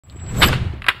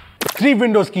3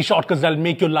 Windows key shortcuts that'll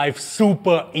make your life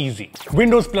super easy.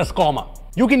 Windows plus comma.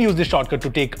 You can use this shortcut to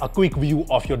take a quick view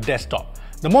of your desktop.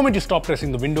 The moment you stop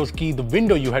pressing the Windows key, the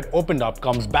window you had opened up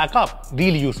comes back up.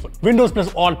 Really useful. Windows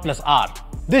plus Alt plus R.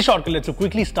 This shortcut lets you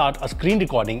quickly start a screen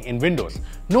recording in Windows.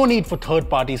 No need for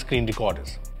third-party screen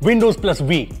recorders. Windows plus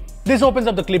V. This opens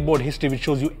up the clipboard history, which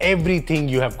shows you everything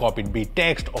you have copied, be it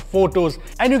text or photos,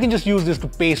 and you can just use this to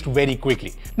paste very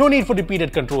quickly. No need for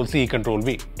repeated Ctrl-C,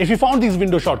 Ctrl-V. If you found these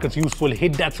Windows shortcuts useful,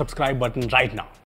 hit that subscribe button right now.